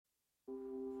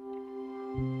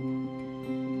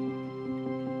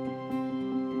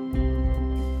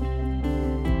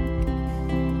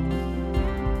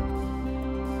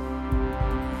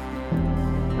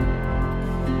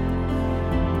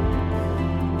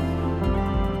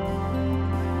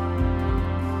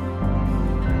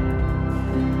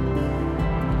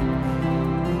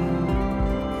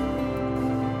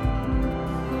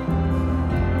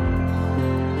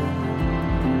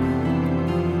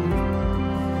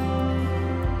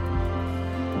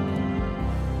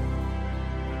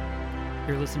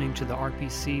You're listening to the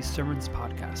RPC Sermons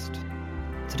Podcast.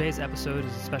 Today's episode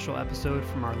is a special episode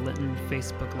from our Linton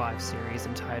Facebook Live series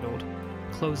entitled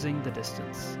Closing the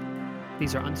Distance.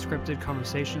 These are unscripted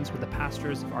conversations with the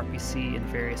pastors of RPC and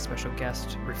various special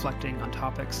guests reflecting on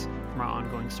topics from our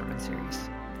ongoing sermon series.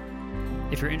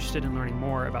 If you're interested in learning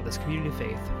more about this community of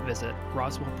faith, visit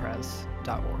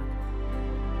roswellpres.org.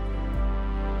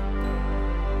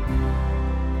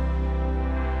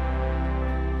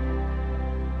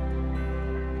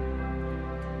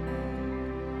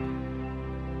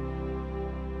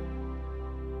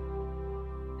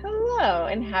 Hello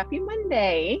and happy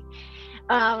Monday.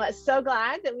 So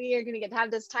glad that we are going to get to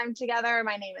have this time together.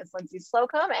 My name is Lindsay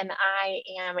Slocum, and I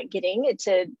am getting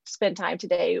to spend time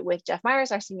today with Jeff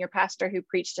Myers, our senior pastor, who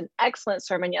preached an excellent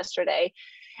sermon yesterday.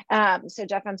 So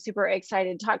Jeff, I'm super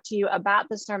excited to talk to you about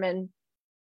the sermon.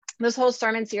 This whole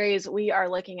sermon series, we are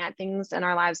looking at things in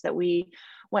our lives that we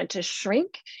want to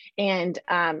shrink. And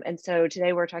so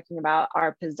today we're talking about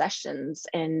our possessions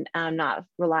and not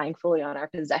relying fully on our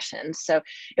possessions. So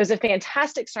it was a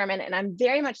fantastic sermon, and I'm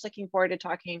very much looking forward to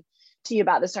talking to you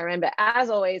about the sermon. But as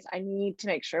always, I need to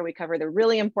make sure we cover the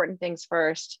really important things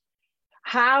first.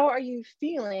 How are you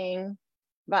feeling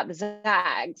about the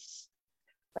Zags?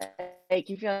 Like,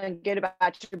 you feeling good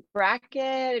about your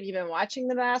bracket? Have you been watching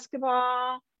the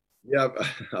basketball? Yeah,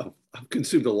 I've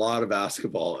consumed a lot of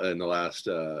basketball in the last,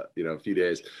 few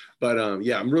days. But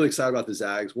yeah, I'm really excited about the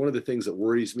Zags. One of the things that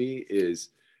worries me is,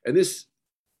 and this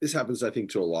happens, I think,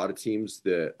 to a lot of teams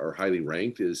that are highly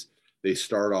ranked, is they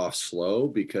start off slow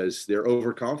because they're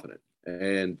overconfident.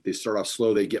 And they start off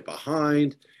slow, they get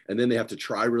behind, and then they have to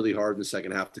try really hard in the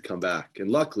second half to come back.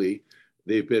 And luckily,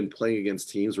 they've been playing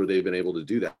against teams where they've been able to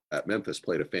do that. Memphis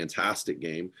played a fantastic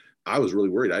game. I was really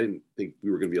worried. I didn't think we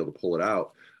were going to be able to pull it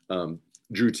out.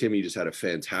 Drew Timme just had a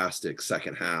fantastic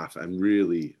second half and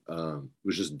really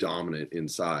was just dominant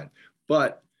inside.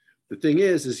 But the thing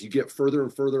is you get further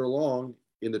and further along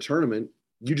in the tournament,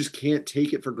 you just can't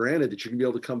take it for granted that you're gonna be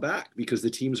able to come back because the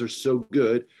teams are so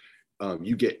good.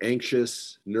 You get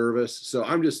anxious, nervous. So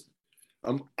I'm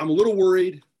a little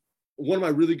worried. One of my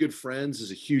really good friends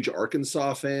is a huge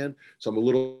Arkansas fan. So I'm a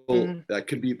little,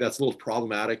 that's a little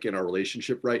problematic in our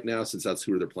relationship right now, since that's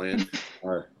who they're playing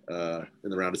in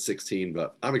the round of 16,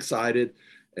 but I'm excited.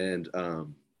 And well,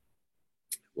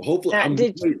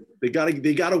 hopefully they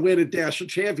got to win a national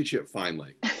championship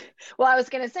finally. Well, I was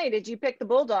going to say, did you pick the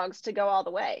Bulldogs to go all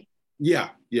the way? Yeah.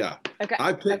 Okay.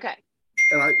 I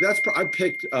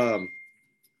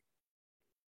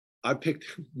picked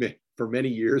for many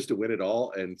years to win it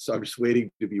all, and so I'm just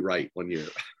waiting to be right one year.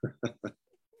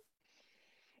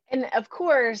 And of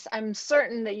course, I'm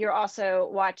certain that you're also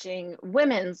watching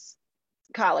women's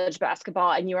college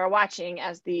basketball, and you are watching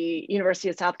as the University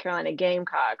of South Carolina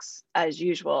Gamecocks, as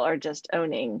usual, are just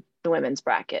owning the women's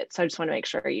bracket. So I just want to make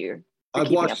sure I've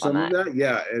watched some of that.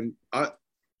 Yeah, and a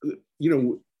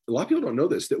lot of people don't know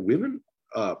this, that women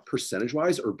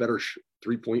percentage-wise are better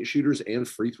three-point shooters and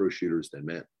free throw shooters than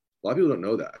men. A lot of people don't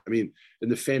know that. I mean,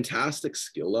 and the fantastic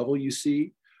skill level you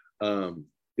see,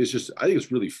 it's just, I think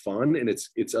it's really fun. And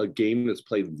it's a game that's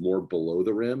played more below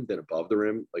the rim than above the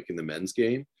rim, like in the men's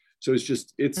game. So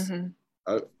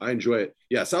I enjoy it.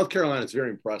 Yeah, South Carolina is very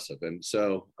impressive. And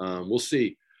so we'll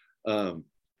see. Did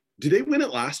they win it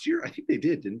last year? I think they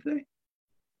did, didn't they?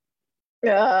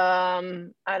 I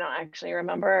don't actually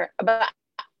remember, but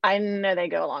I know they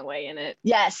go a long way in it.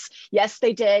 Yes,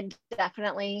 they did.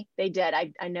 Definitely, they did.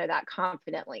 I know that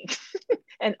confidently.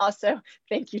 And also,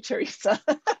 thank you, Teresa.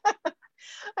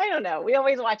 I don't know. We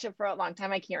always watch it for a long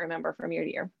time. I can't remember from year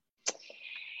to year.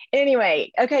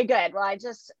 Anyway, okay, good. Well,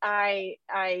 I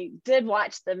did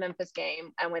watch the Memphis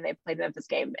game, and when they played the Memphis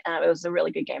game, it was a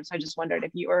really good game. So I just wondered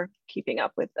if you were keeping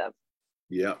up with the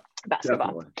basketball.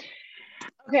 Definitely.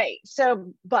 Okay,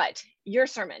 so but your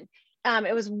sermon.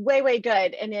 It was way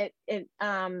good, and it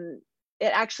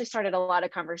actually started a lot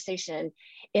of conversation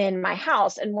in my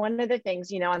house. And one of the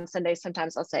things, on Sundays,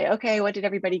 sometimes I'll say, okay, what did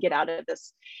everybody get out of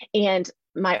this? And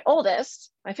my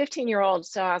oldest, my 15-year-old,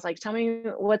 so I was like, tell me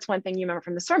what's one thing you remember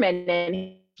from the sermon.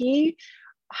 And he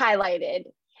highlighted,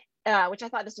 which I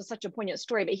thought this was such a poignant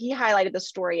story, but he highlighted the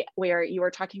story where you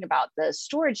were talking about the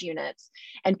storage units,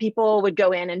 and people would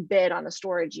go in and bid on the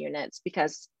storage units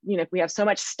because, we have so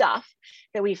much stuff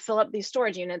that we fill up these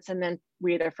storage units, and then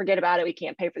we either forget about it, we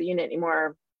can't pay for the unit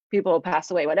anymore, people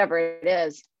pass away, whatever it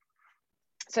is.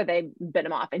 So they bid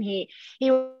them off. And he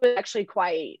was actually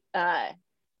quite,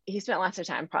 he spent lots of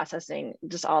time processing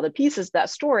just all the pieces of that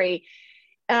story.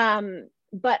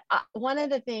 But one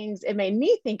of the things it made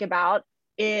me think about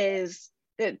is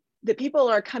that the people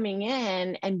are coming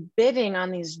in and bidding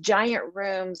on these giant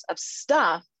rooms of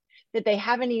stuff that they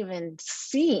haven't even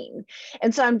seen.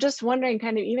 And so I'm just wondering,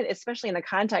 kind of, even especially in the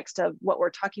context of what we're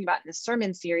talking about in the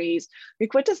sermon series,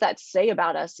 like, what does that say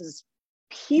about us as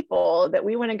people, that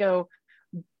we want to go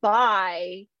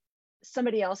buy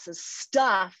somebody else's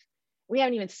stuff? We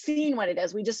haven't even seen what it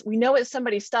is. We know it's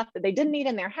somebody's stuff that they didn't need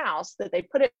in their house, that they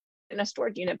put it in a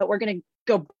storage unit, but we're going to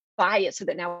go buy it so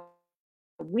that now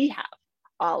we have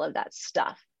all of that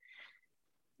stuff.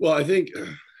 Well, I think,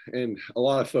 and a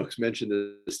lot of folks mentioned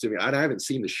this to me. I haven't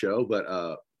seen the show, but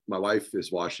my wife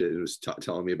has watched it and was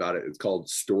telling me about it. It's called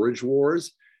Storage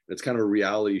Wars. It's kind of a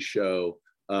reality show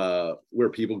where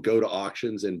people go to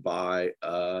auctions and buy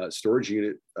a storage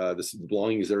unit. The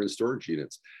belongings that are in storage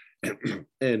units.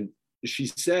 And she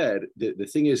said that the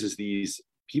thing is these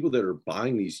people that are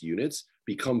buying these units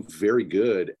become very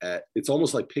good at, it's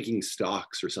almost like picking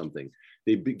stocks or something.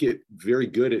 They get very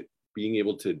good at being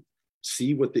able to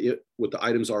see what the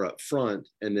items are up front,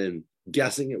 and then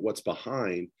guessing at what's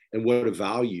behind and what a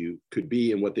value could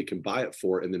be and what they can buy it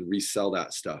for, and then resell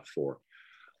that stuff for.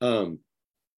 So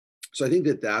I think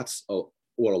that's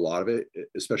what a lot of it,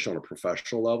 especially on a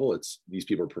professional level, it's these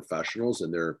people are professionals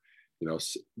and they're,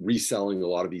 reselling a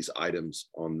lot of these items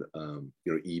on,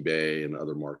 eBay and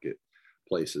other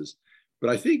marketplaces.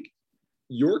 But I think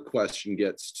your question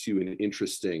gets to an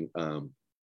interesting,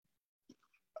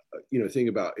 thing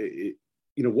about it.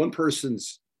 One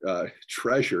person's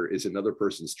treasure is another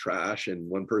person's trash, and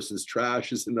one person's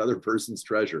trash is another person's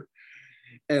treasure.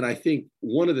 And I think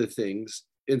one of the things,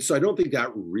 and so I don't think that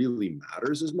really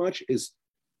matters as much, is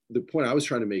the point I was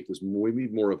trying to make was maybe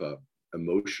more of a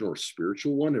emotional or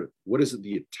spiritual one. What is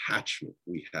the attachment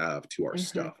we have to our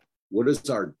stuff? What is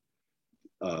our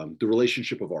the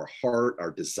relationship of our heart,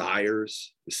 our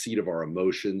desires, the seat of our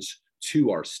emotions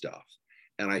to our stuff?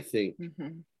 And I think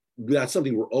that's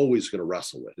something we're always going to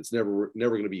wrestle with. It's never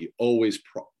going to be always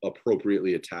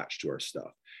appropriately attached to our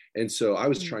stuff. And so I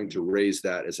was trying to raise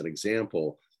that as an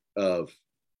example of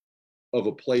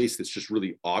a place that's just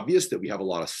really obvious that we have a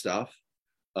lot of stuff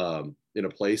in a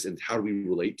place, and how do we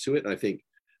relate to it? And I think,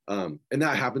 and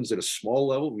that happens at a small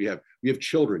level. We have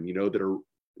children, that are,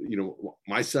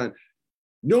 my son,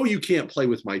 no, you can't play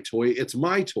with my toy. It's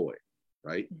my toy,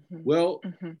 right? Well,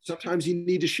 sometimes you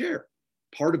need to share.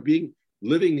 Part of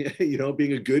living,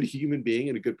 being a good human being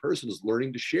and a good person is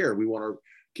learning to share. We want our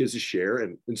kids to share.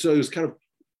 And so it was kind of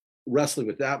wrestling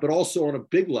with that, but also on a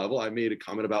big level, I made a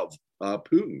comment about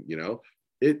Putin.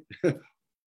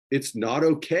 It's not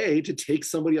okay to take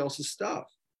somebody else's stuff.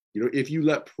 If you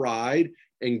let pride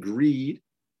and greed,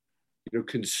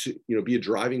 be a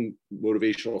driving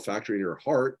motivational factor in your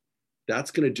heart,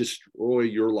 that's going to destroy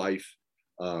your life,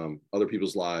 other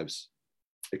people's lives,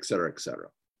 et cetera, et cetera.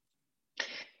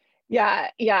 Yeah.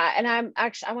 And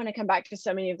I want to come back to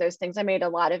so many of those things. I made a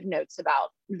lot of notes about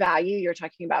value. You're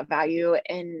talking about value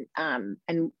and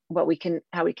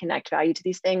how we connect value to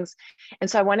these things. And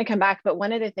so I want to come back, but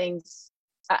one of the things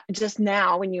just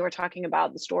now, when you were talking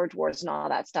about the storage wars and all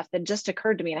that stuff, that just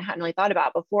occurred to me and I hadn't really thought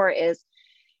about before, is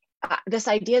this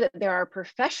idea that there are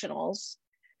professionals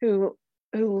who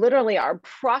literally are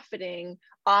profiting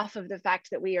off of the fact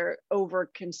that we are over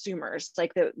consumers,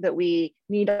 like that we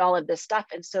need all of this stuff.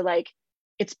 And so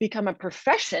it's become a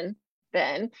profession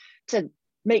then to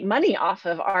make money off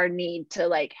of our need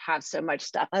to have so much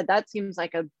stuff. That seems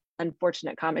like a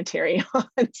unfortunate commentary on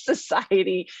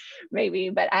society,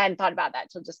 maybe, but I hadn't thought about that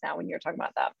till just now when you were talking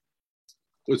about that.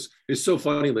 It's so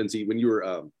funny, Lindsay, when you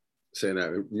were saying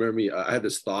that. Remember me, I had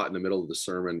this thought in the middle of the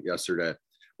sermon yesterday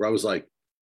where I was like,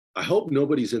 I hope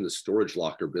nobody's in the storage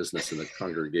locker business in the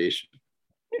congregation.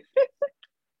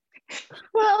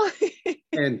 Well,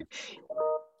 and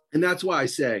that's why I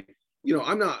say,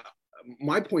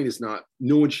 my point is not,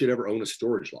 no one should ever own a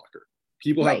storage locker.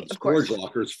 People have storage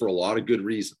lockers for a lot of good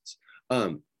reasons.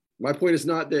 My point is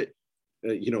not that,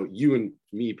 you and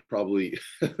me probably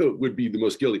would be the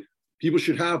most guilty. People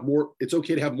should have more. It's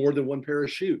okay to have more than one pair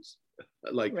of shoes.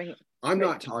 I'm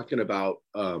not talking about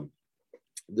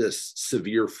this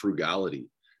severe frugality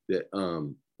that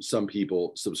some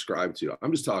people subscribe to.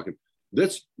 I'm just talking,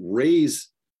 let's raise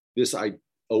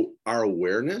our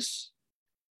awareness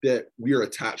that we are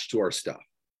attached to our stuff.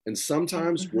 And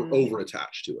sometimes we're over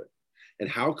attached to it. And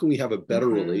how can we have a better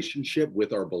relationship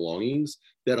with our belongings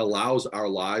that allows our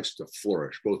lives to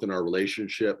flourish, both in our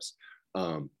relationships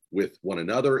with one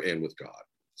another and with God?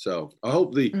 So I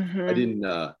hope I didn't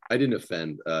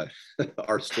offend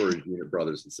our storage unit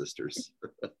brothers and sisters.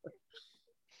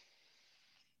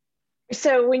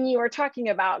 So when you were talking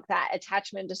about that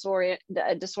attachment disorder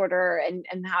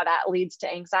and how that leads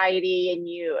to anxiety, and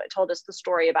you told us the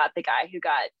story about the guy who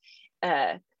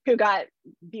got who got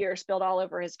beer spilled all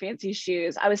over his fancy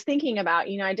shoes. I was thinking about,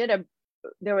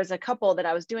 there was a couple that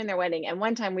I was doing their wedding, and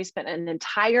one time we spent an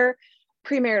entire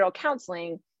premarital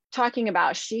counseling talking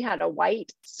about, she had a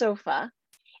white sofa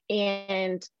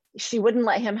and she wouldn't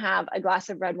let him have a glass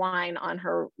of red wine on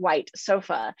her white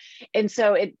sofa. And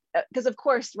so because of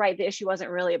course, right, the issue wasn't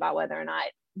really about whether or not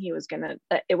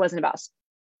it wasn't about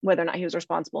whether or not he was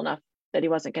responsible enough that he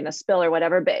wasn't going to spill or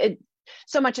whatever, but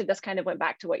so much of this kind of went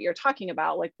back to what you're talking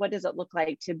about, like, what does it look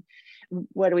like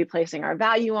what are we placing our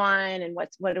value on, and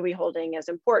what are we holding as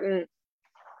important?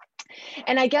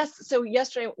 And I guess, so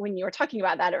yesterday when you were talking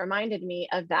about that, it reminded me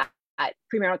of that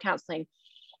premarital counseling.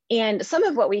 And some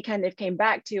of what we kind of came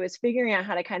back to is figuring out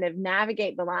how to kind of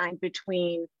navigate the line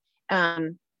between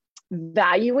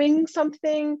valuing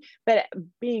something, but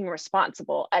being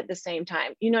responsible at the same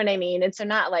time. You know what I mean? And so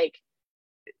not like,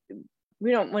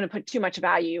 we don't want to put too much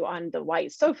value on the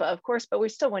white sofa, of course, but we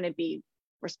still want to be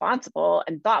responsible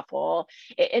and thoughtful.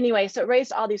 Anyway, so it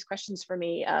raised all these questions for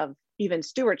me of even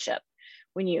stewardship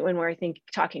when we're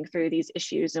talking through these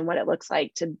issues and what it looks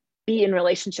like to be in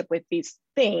relationship with these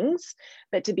things,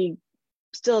 but to be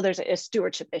still, there's a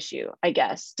stewardship issue, I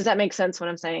guess. Does that make sense what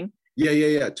I'm saying?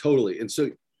 Yeah, totally. And so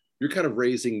you're kind of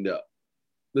raising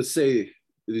let's say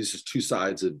these are two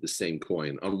sides of the same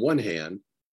coin. On one hand,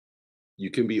 you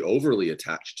can be overly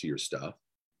attached to your stuff.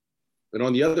 And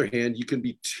on the other hand, you can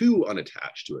be too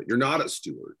unattached to it. You're not a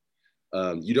steward.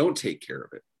 You don't take care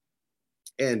of it.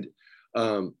 And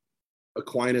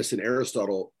Aquinas and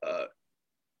Aristotle,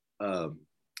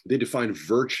 they define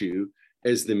virtue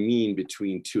as the mean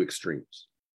between two extremes.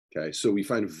 Okay, so we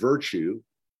find virtue,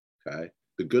 okay,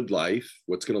 the good life,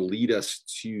 what's going to lead us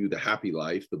to the happy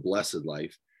life, the blessed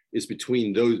life, is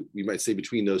between those, we might say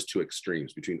between those two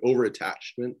extremes, between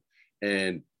over-attachment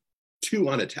and too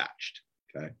unattached,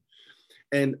 okay?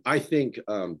 And I think,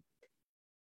 and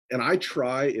I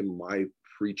try in my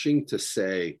preaching to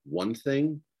say one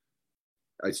thing.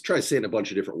 I try to say it in a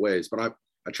bunch of different ways, but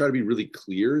I try to be really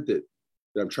clear that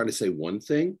I'm trying to say one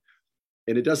thing.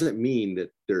 And it doesn't mean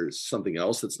that there's something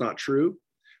else that's not true.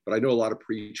 But I know a lot of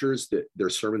preachers that their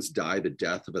sermons die the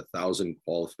death of 1,000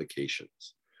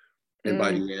 qualifications. And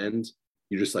by the end,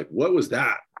 you're just like, what was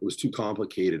that? It was too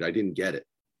complicated. I didn't get it.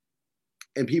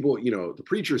 And people, the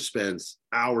preacher spends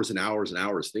hours and hours and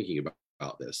hours thinking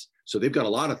about this. So they've got a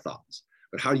lot of thoughts,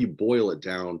 but how do you boil it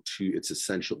down to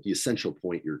the essential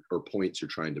point points you're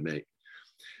trying to make?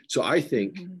 So I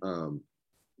think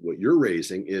what you're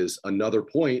raising is another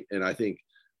point. And I think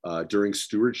during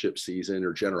stewardship season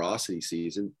or generosity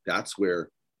season, that's where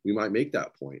we might make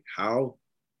that point. How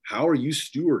are you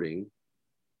stewarding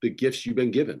the gifts you've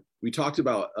been given? We talked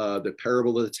about the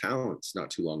parable of the talents not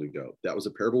too long ago. That was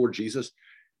a parable where Jesus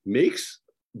makes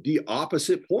the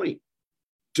opposite point.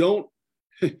 Don't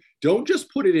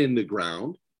just put it in the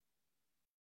ground.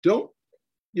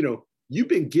 You've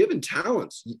been given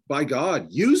talents by God.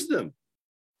 Use them.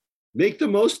 Make the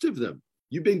most of them.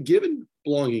 You've been given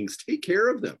belongings. Take care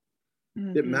of them.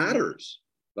 It matters.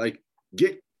 Like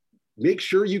make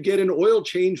sure you get an oil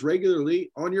change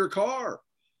regularly on your car.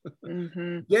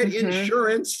 Get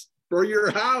insurance for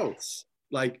your house.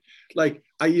 That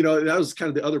was kind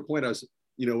of the other point I was,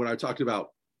 when I talked about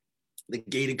the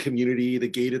gated community, the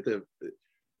gate at and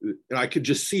I could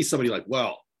just see somebody like,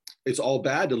 well, it's all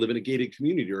bad to live in a gated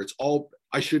community, or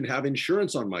I shouldn't have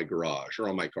insurance on my garage or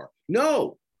on my car.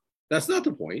 No, that's not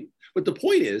the point. But the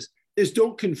point is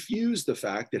don't confuse the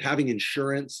fact that having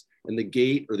insurance and the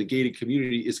gate or the gated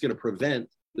community is going to prevent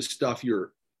the stuff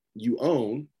you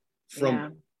own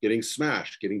from getting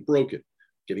smashed, getting broken,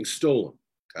 getting stolen.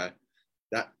 Okay,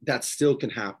 that still can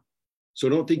happen. So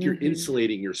don't think you're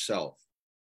insulating yourself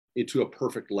into a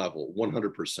perfect level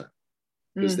 100%,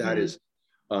 because that is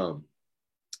an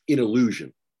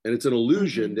illusion, and it's an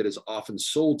illusion that is often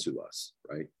sold to us,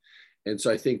 right? And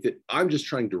so I think that I'm just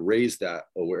trying to raise that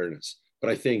awareness. But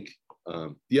I think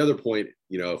the other point,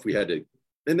 if we had to,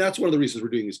 and that's one of the reasons we're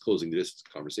doing these closing the distance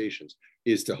conversations,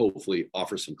 is to hopefully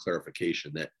offer some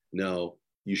clarification that no,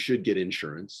 you should get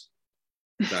insurance.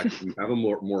 In fact, if you have a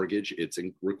mortgage, it's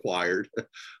required.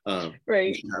 Right.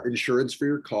 You should have insurance for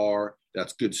your car.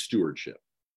 That's good stewardship.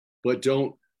 But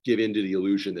don't give into the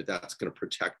illusion that that's going to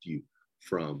protect you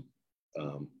from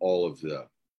all of the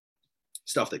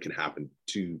stuff that can happen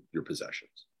to your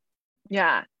possessions.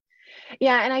 Yeah.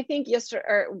 And I think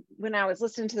when I was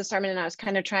listening to the sermon and I was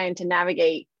kind of trying to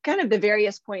navigate kind of the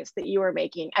various points that you were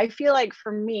making, I feel like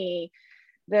for me,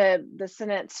 the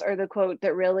sentence or the quote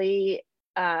that really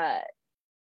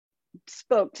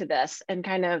spoke to this and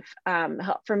kind of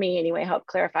for me anyway, helped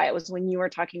clarify it was when you were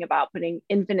talking about putting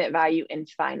infinite value in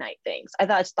finite things. I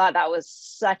thought that was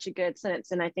such a good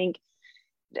sentence. And I think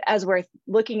as we're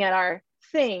looking at our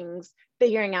things,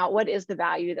 figuring out what is the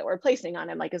value that we're placing on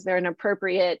them, like, is there an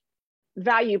appropriate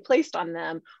value placed on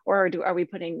them, or are we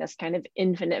putting this kind of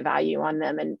infinite value on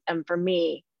them? And for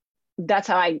me, that's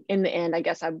how in the end, I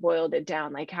guess I boiled it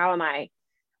down. Like, how am I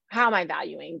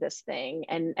valuing this thing?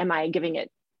 And am I giving it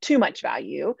too much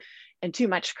value and too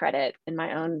much credit in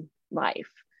my own life?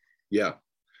 Yeah.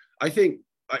 I think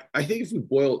if we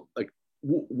boil, like,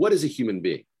 what is a human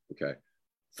being? Okay.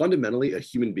 Fundamentally, a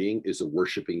human being is a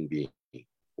worshiping being, a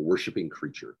worshiping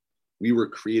creature. We were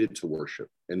created to worship,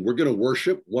 and we're going to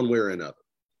worship one way or another.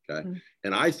 Okay. Mm-hmm.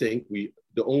 And I think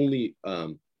the only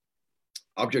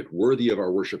object worthy of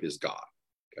our worship is God.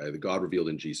 Okay. The God revealed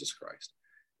in Jesus Christ.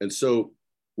 And so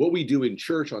what we do in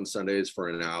church on Sundays for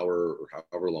an hour or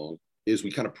however long is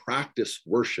we kind of practice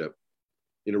worship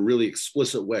in a really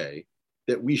explicit way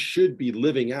that we should be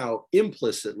living out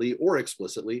implicitly or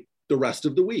explicitly the rest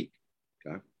of the week.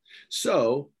 Okay.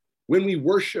 So when we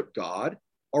worship God,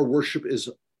 our worship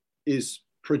is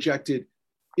projected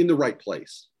in the right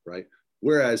place, right?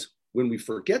 Whereas when we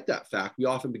forget that fact, we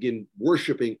often begin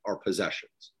worshiping our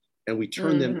possessions and we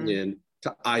turn them into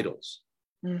idols.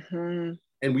 Mm-hmm.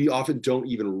 And we often don't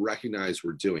even recognize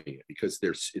we're doing it because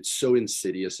it's so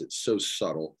insidious, it's so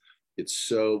subtle, it's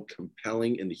so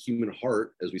compelling. And the human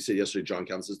heart, as we said yesterday, John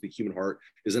Calvin says the human heart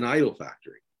is an idol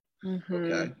factory. Mm-hmm.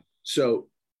 Okay. So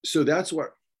that's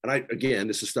what, and again,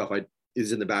 this is stuff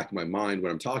is in the back of my mind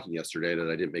when I'm talking yesterday that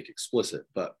I didn't make explicit,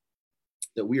 but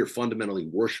that we are fundamentally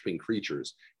worshiping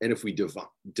creatures. And if we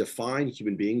define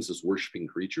human beings as worshiping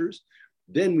creatures,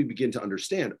 then we begin to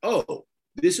understand,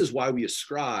 this is why we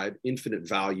ascribe infinite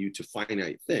value to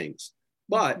finite things,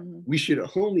 but we should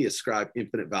only ascribe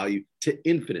infinite value to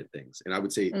infinite things. And I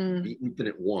would say the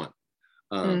infinite one.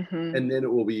 And then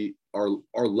it will be, our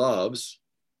loves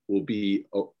will be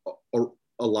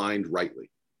aligned rightly.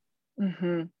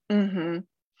 Mm-hmm. Mm-hmm.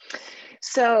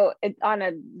 So on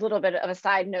a little bit of a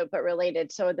side note, but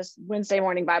related. So this Wednesday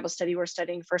morning Bible study, we're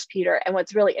studying 1 Peter. And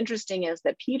what's really interesting is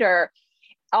that Peter,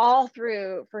 all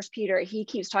through 1 Peter, he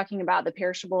keeps talking about the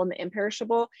perishable and the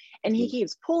imperishable. And he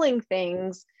keeps pulling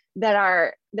things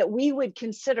that we would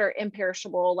consider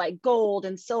imperishable, like gold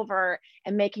and silver,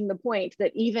 and making the point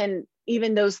that even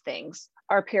those things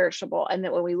are perishable. And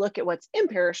that when we look at what's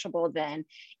imperishable, then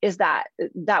is that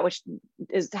which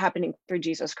is happening through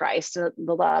Jesus Christ, the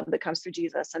love that comes through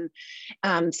Jesus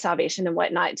and salvation and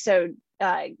whatnot. So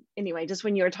anyway, just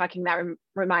when you were talking, that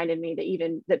reminded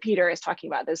me that Peter is talking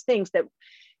about those things that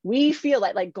we feel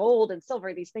like gold and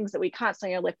silver, these things that we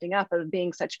constantly are lifting up of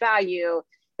being such value,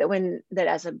 that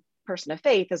as a person of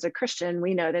faith, as a Christian,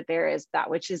 we know that there is that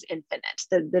which is infinite,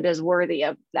 that is worthy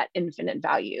of that infinite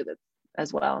value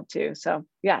as well too. So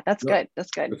yeah, that's good.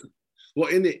 That's good.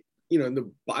 Well,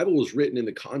 the Bible was written in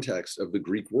the context of the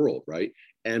Greek world, right?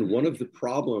 And one of the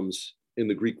problems in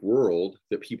the Greek world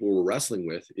that people were wrestling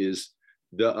with is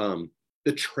the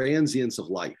transience of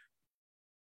life,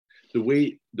 the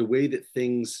way that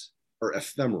things are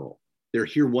ephemeral. They're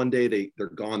here one day, they're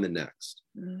gone the next.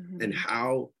 Mm-hmm. And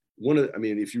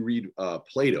if you read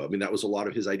Plato, that was a lot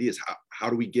of his ideas. How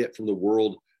do we get from the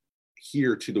world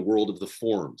here to the world of the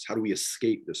forms? How do we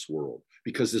escape this world?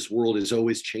 Because this world is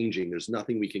always changing. There's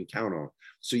nothing we can count on.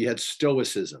 So you had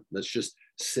Stoicism. Let's just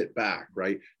sit back,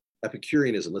 right?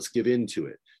 Epicureanism. Let's give in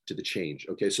to the change.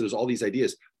 Okay, so there's all these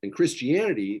ideas. And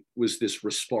Christianity was this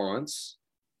response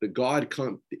that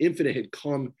the infinite had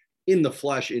come in the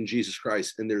flesh in Jesus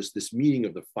Christ. And there's this meeting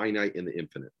of the finite and the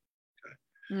infinite.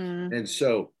 Okay? And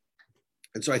so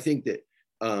I think that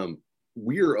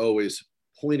we're always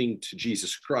pointing to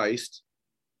Jesus Christ,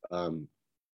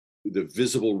 the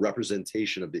visible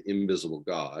representation of the invisible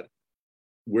God,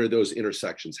 where those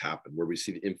intersections happen, where we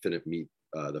see the infinite meet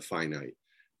the finite.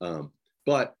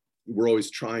 But we're always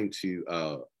trying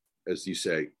to, as you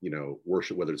say,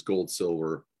 worship, whether it's gold,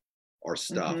 silver, our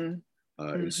stuff,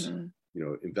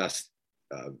 invest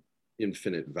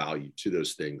infinite value to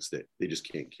those things that they just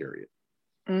can't carry it.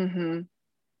 Mm-hmm.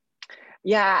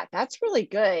 Yeah, that's really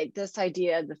good. This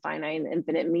idea of the finite and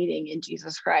infinite meeting in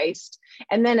Jesus Christ.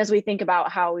 And then as we think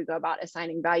about how we go about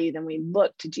assigning value, then we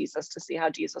look to Jesus to see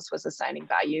how Jesus was assigning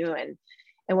value. And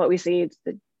what we see is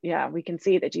that, we can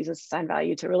see that Jesus assigned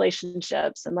value to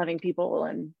relationships and loving people.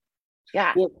 And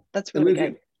that's really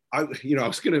good. I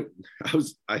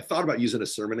thought about using a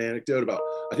sermon anecdote about,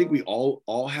 I think we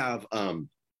all have,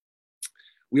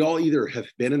 we all either have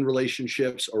been in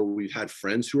relationships or we've had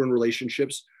friends who are in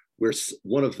relationships where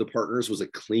one of the partners was a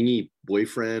clingy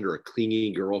boyfriend or a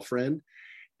clingy girlfriend.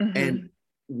 And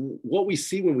what we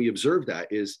see when we observe that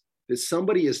is that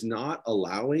somebody is not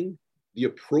allowing the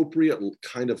appropriate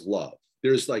kind of love.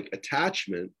 There's like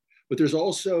attachment, but there's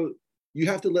also, you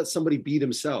have to let somebody be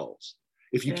themselves.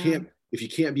 If you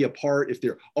can't be apart, if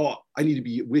they're, oh, I need to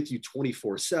be with you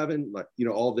 24/7, like, you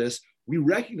know, all this, we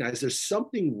recognize there's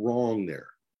something wrong there.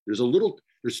 There's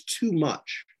too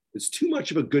much. It's too much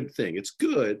of a good thing. It's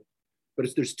good, but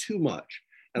there's too much.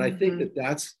 And I think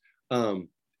that's,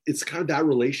 it's kind of that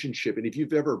relationship. And if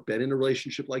you've ever been in a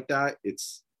relationship like that,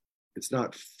 it's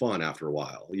not fun after a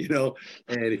while, you know?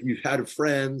 And if you've had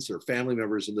friends or family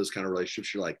members in those kind of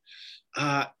relationships, you're like,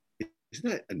 isn't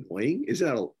that annoying?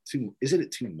 Isn't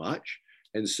it too much?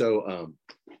 And so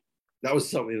that was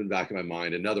something in the back of my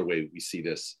mind. Another way we see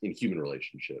this in human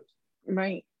relationships.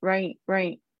 Right.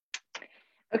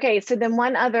 Okay, so then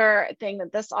one other thing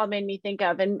that this all made me think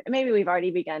of, and maybe we've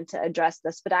already begun to address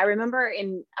this, but I remember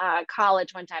in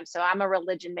college one time, so I'm a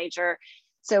religion major,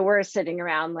 so we're sitting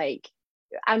around like,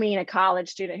 I mean, a college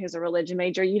student who's a religion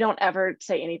major, you don't ever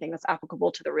say anything that's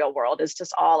applicable to the real world. It's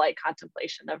just all like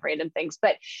contemplation of random things.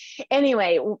 But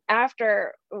anyway,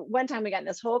 after one time we got in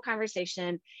this whole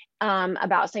conversation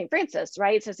about St. Francis,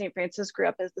 right? So St. Francis grew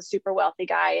up as the super wealthy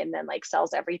guy and then like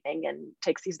sells everything and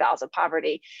takes these vows of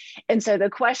poverty. And so the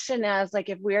question is like,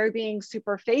 if we're being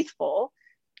super faithful,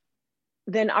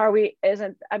 then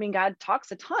God talks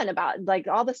a ton about like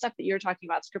all the stuff that you're talking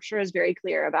about. Scripture is very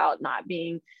clear about not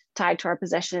being tied to our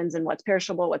possessions and what's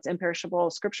perishable, what's imperishable.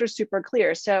 Scripture is super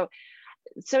clear. So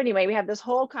anyway, we have this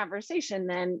whole conversation.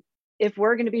 Then if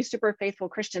we're going to be super faithful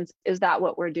Christians, is that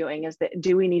what we're doing?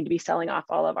 Do we need to be selling off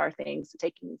all of our things and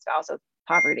taking these vows of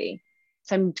poverty?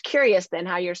 So I'm curious then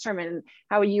how your sermon,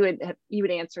 how you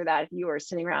would answer that if you were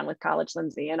sitting around with college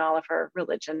Lindsay and all of her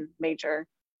religion major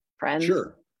friends.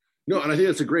 Sure. No, and I think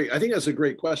that's a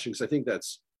great question, because I think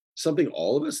that's something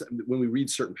all of us, when we read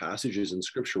certain passages in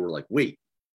Scripture, we're like, wait,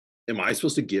 am I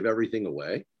supposed to give everything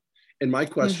away? And my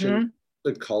question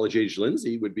to college-age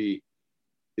Lindsay would be,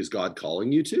 is God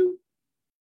calling you to?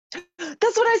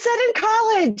 That's what I said in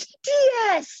college.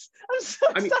 Yes, I'm so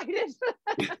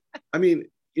excited. I mean,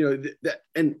 you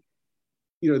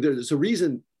know, there's a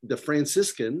reason the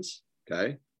Franciscans,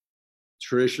 okay,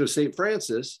 tradition of St.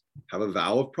 Francis, have a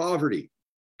vow of poverty.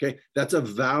 Okay, that's a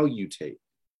vow you take,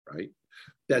 right?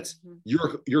 That's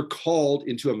you're called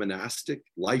into a monastic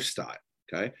lifestyle.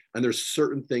 Okay, and there's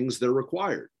certain things that are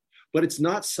required, but it's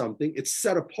not something, it's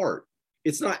set apart.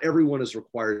 It's not everyone is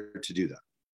required to do that.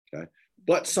 Okay,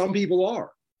 but some people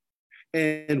are,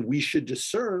 and we should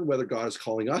discern whether God is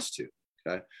calling us to.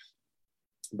 Okay,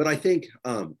 but I think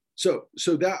so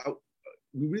that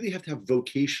we really have to have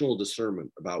vocational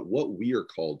discernment about what we are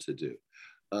called to do,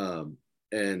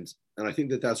 and I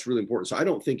think that that's really important. So I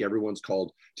don't think everyone's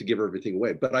called to give everything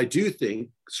away, but I do think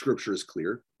Scripture is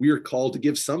clear. We are called to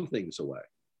give some things away.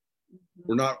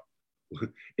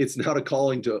 It's not a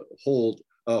calling to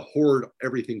hoard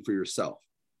everything for yourself.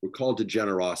 We're called to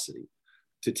generosity,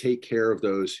 to take care of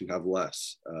those who have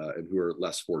less and who are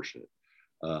less fortunate,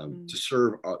 to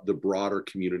serve the broader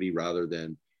community rather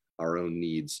than our own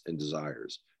needs and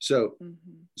desires. So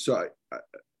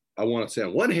I want to say,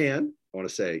 on one hand, I want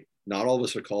to say not all of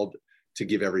us are called to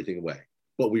give everything away,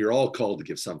 but we are all called to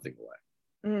give something away.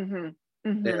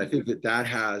 And I think that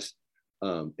has,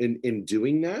 in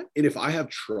doing that, and if I have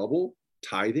trouble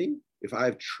tithing, if I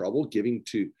have trouble giving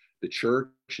to the church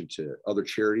and to other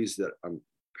charities that I'm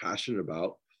passionate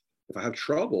about, if I have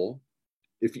trouble,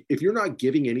 if you're not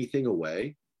giving anything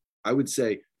away, I would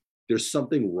say there's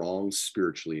something wrong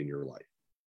spiritually in your life.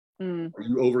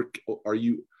 Are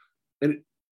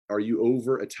you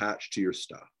over attached to your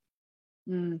stuff?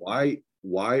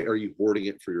 Why are you hoarding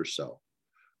it for yourself?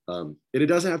 And it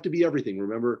doesn't have to be everything.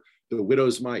 Remember the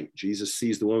widow's mite. Jesus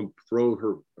sees the woman throw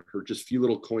her just few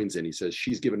little coins in. He says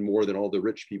she's given more than all the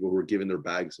rich people who are given their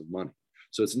bags of money.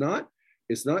 So it's not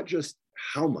just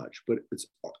how much, but it's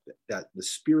that the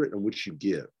spirit in which you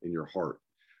give in your heart.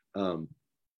 And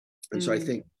so I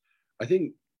think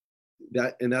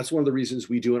that, and that's one of the reasons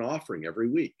we do an offering every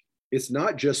week. It's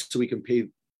not just so we can pay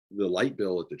the light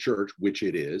bill at the church, which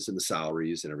it is, and the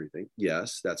salaries and everything.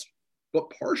 Yes, but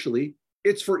partially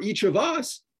it's for each of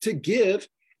us to give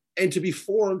and to be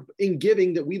formed in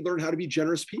giving, that we learn how to be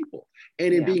generous people.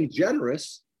 And in being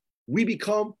generous, we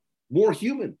become more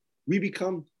human. We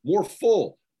become more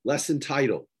full, less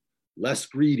entitled, less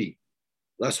greedy,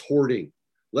 less hoarding,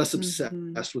 less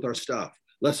obsessed with our stuff,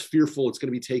 less fearful it's going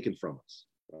to be taken from us,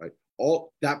 right?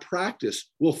 All that practice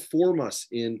will form us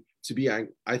to be,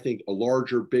 I think, a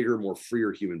larger, bigger, more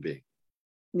freer human being.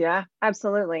 Yeah,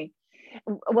 absolutely.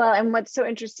 Well, and what's so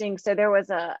interesting, so there was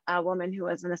a woman who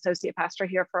was an associate pastor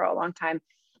here for a long time.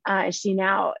 She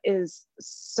now is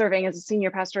serving as a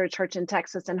senior pastor at a church in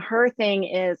Texas. And her thing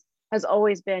has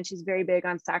always been, she's very big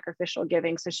on sacrificial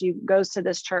giving. So she goes to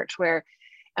this church where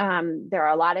there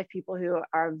are a lot of people who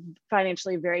are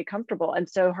financially very comfortable. And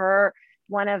so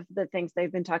one of the things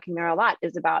they've been talking there a lot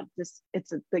is about this,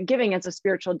 the giving as a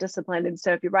spiritual discipline. And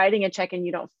so if you're writing a check and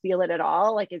you don't feel it at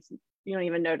all, like you don't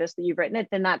even notice that you've written it,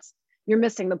 then you're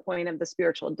missing the point of the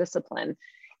spiritual discipline.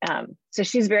 So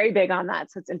she's very big on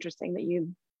that. So it's interesting that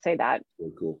you say that.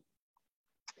 Very cool.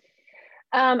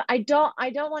 I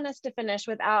don't want us to finish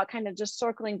without kind of just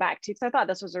circling back to, because I thought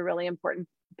this was a really important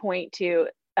point too.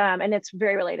 And it's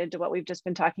very related to what we've just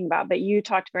been talking about, but you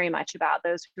talked very much about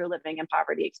those who are living in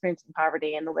poverty, experiencing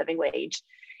poverty and the living wage,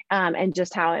 and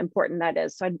just how important that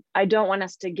is. So I don't want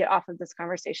us to get off of this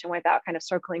conversation without kind of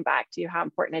circling back to how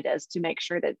important it is to make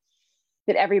sure that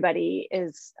everybody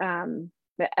is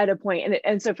at a point.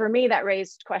 And so for me, that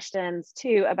raised questions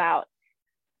too about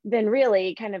then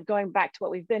really kind of going back to what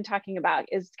we've been talking about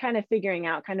is kind of figuring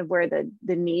out kind of where the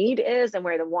need is and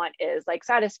where the want is. Like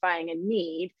satisfying a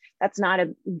need, that's not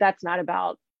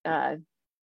about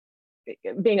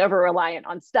being over reliant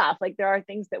on stuff. Like there are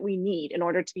things that we need in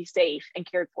order to be safe and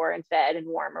cared for and fed and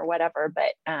warm or whatever,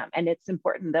 but and it's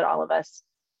important that all of us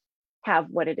have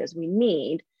what it is we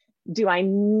need. Do I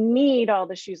need all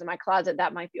the shoes in my closet?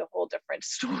 That might be a whole different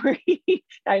story.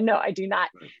 I know I do not,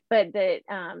 but that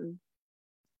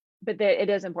it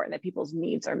is important that people's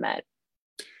needs are met.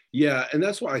 Yeah, and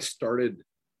that's why I started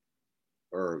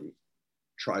or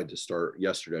tried to start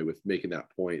yesterday with making that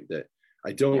point that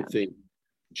I don't think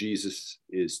Jesus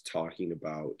is talking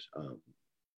about,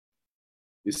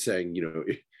 is saying,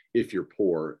 if you're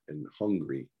poor and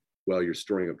hungry, well, you're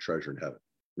storing up treasure in heaven.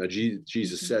 Now,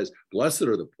 Jesus says, blessed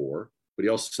are the poor, but he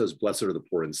also says, blessed are the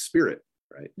poor in spirit,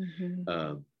 right?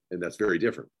 And that's very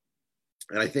different.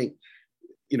 And I think,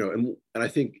 and I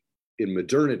think in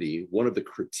modernity, one of the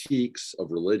critiques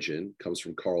of religion comes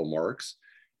from Karl Marx,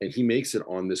 and he makes it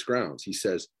on this grounds. He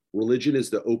says, religion is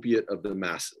the opiate of the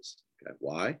masses. Okay,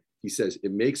 why? He says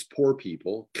it makes poor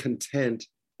people content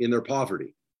in their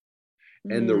poverty.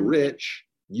 And the rich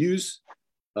use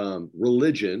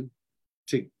religion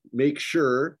to make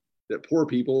sure that poor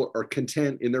people are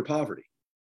content in their poverty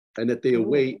and that they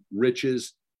await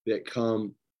riches that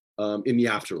come in the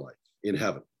afterlife, in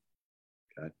heaven.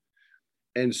 Okay.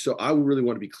 And so I really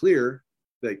want to be clear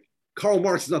that Karl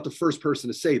Marx is not the first person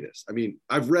to say this. I mean,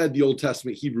 I've read the Old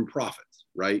Testament Hebrew prophets,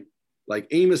 right? Like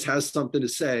Amos has something to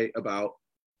say about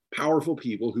powerful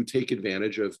people who take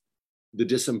advantage of the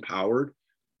disempowered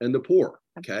and the poor.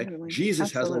 Okay. Absolutely.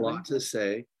 Jesus has a lot to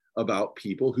say about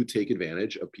people who take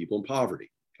advantage of people in poverty.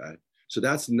 Okay. So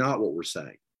that's not what we're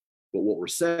saying. But what we're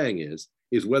saying is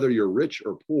whether you're rich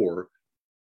or poor,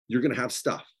 you're going to have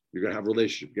stuff. You're going to have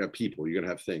relationships. You're going to have people. You're going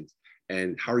to have things.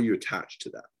 And how are you attached to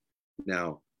that?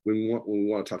 Now, when we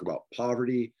want to talk about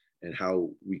poverty and how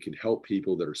we can help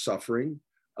people that are suffering,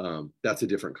 that's a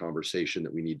different conversation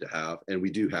that we need to have. And we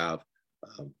do have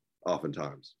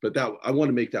oftentimes. But that I want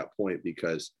to make that point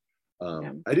because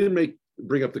I didn't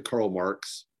bring up the Karl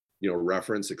Marx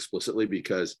reference explicitly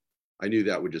because I knew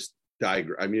that would just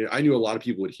diagram. I mean, I knew a lot of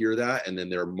people would hear that and then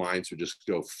their minds would just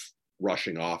go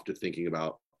rushing off to thinking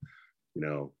about,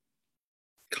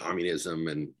 communism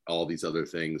and all these other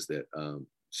things that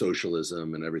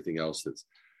socialism and everything else that's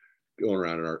going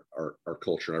around in our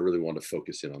culture. And I really wanted to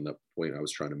focus in on that point I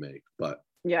was trying to make. But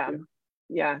yeah.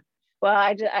 Well,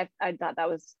 I thought that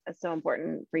was so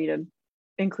important for you to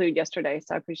include yesterday.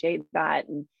 So I appreciate that.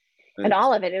 And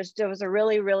all of it. It was a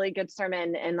really, really good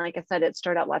sermon. And like I said, it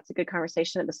stirred up lots of good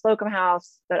conversation at the Slocum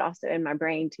House, but also in my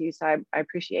brain too. So I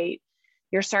appreciate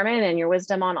your sermon and your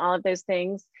wisdom on all of those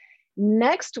things.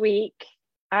 Next week,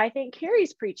 I think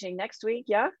Carrie's preaching next week.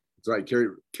 Yeah. That's right.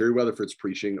 Carrie Weatherford's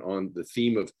preaching on the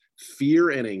theme of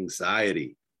fear and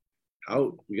anxiety.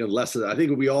 How we got less of that. I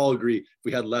think we all agree if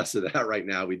we had less of that right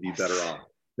now, we'd be better off.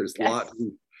 There's a lot to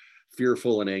be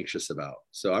fearful and anxious about.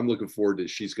 So I'm looking forward to,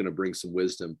 she's going to bring some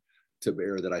wisdom to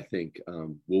bear that I think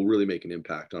will really make an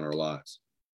impact on our lives.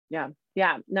 Yeah.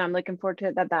 No, I'm looking forward to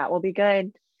it. That will be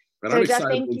good. And so I'm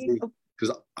excited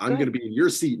because I'm going to be in your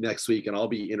seat next week and I'll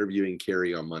be interviewing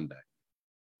Carrie on Monday.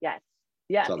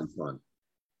 Yes. So that'll be fun.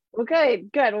 Well, good.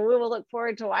 Well, we will look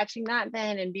forward to watching that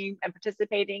then and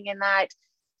participating in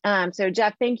that. So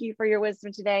Jeff, thank you for your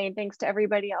wisdom today. And thanks to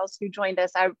everybody else who joined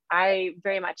us. I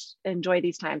very much enjoy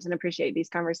these times and appreciate these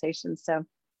conversations. So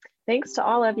thanks to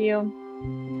all of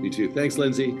you. You too. Thanks,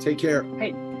 Lindsay. Take care.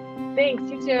 Hey, thanks.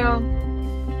 You too.